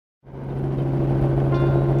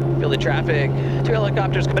Philly traffic. 2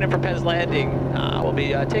 helicopters coming in from Penn's Landing. We'll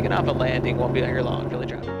be taking off at landing. Won't be out here long. Philly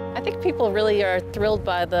traffic. I think people really are thrilled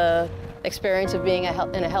by the experience of being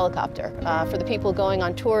in a helicopter. For the people going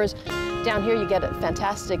on tours, down here you get a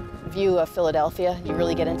fantastic view of Philadelphia. You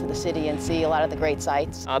really get into the city and see a lot of the great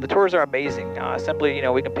sights. The tours are amazing. Simply,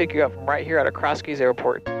 we can pick you up from right here out of Cross Keys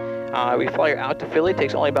Airport. We fly you out to Philly. It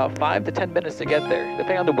takes only about 5 to 10 minutes to get there,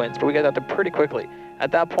 depending on the winds, but we get out there pretty quickly.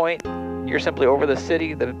 At that point, you're simply over the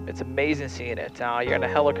city. It's amazing seeing it. You're in a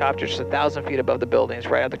helicopter just 1,000 feet above the buildings,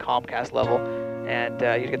 right at the Comcast level, and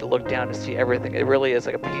you get to look down and see everything. It really is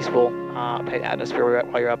like a peaceful atmosphere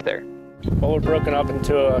while you're up there. Well, we're broken up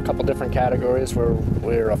into a couple different categories.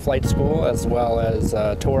 We're a flight school as well as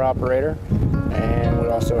a tour operator, and we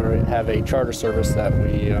also have a charter service that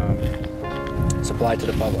we supply to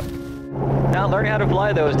the public. Now, learning how to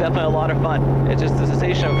fly, though, is definitely a lot of fun. It's just the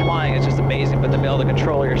sensation of flying is just amazing, but to be able to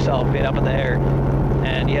control yourself, being up in the air,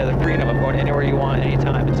 and you have the freedom of going anywhere you want,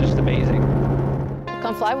 anytime, it's just amazing.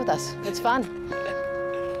 Come fly with us. It's fun.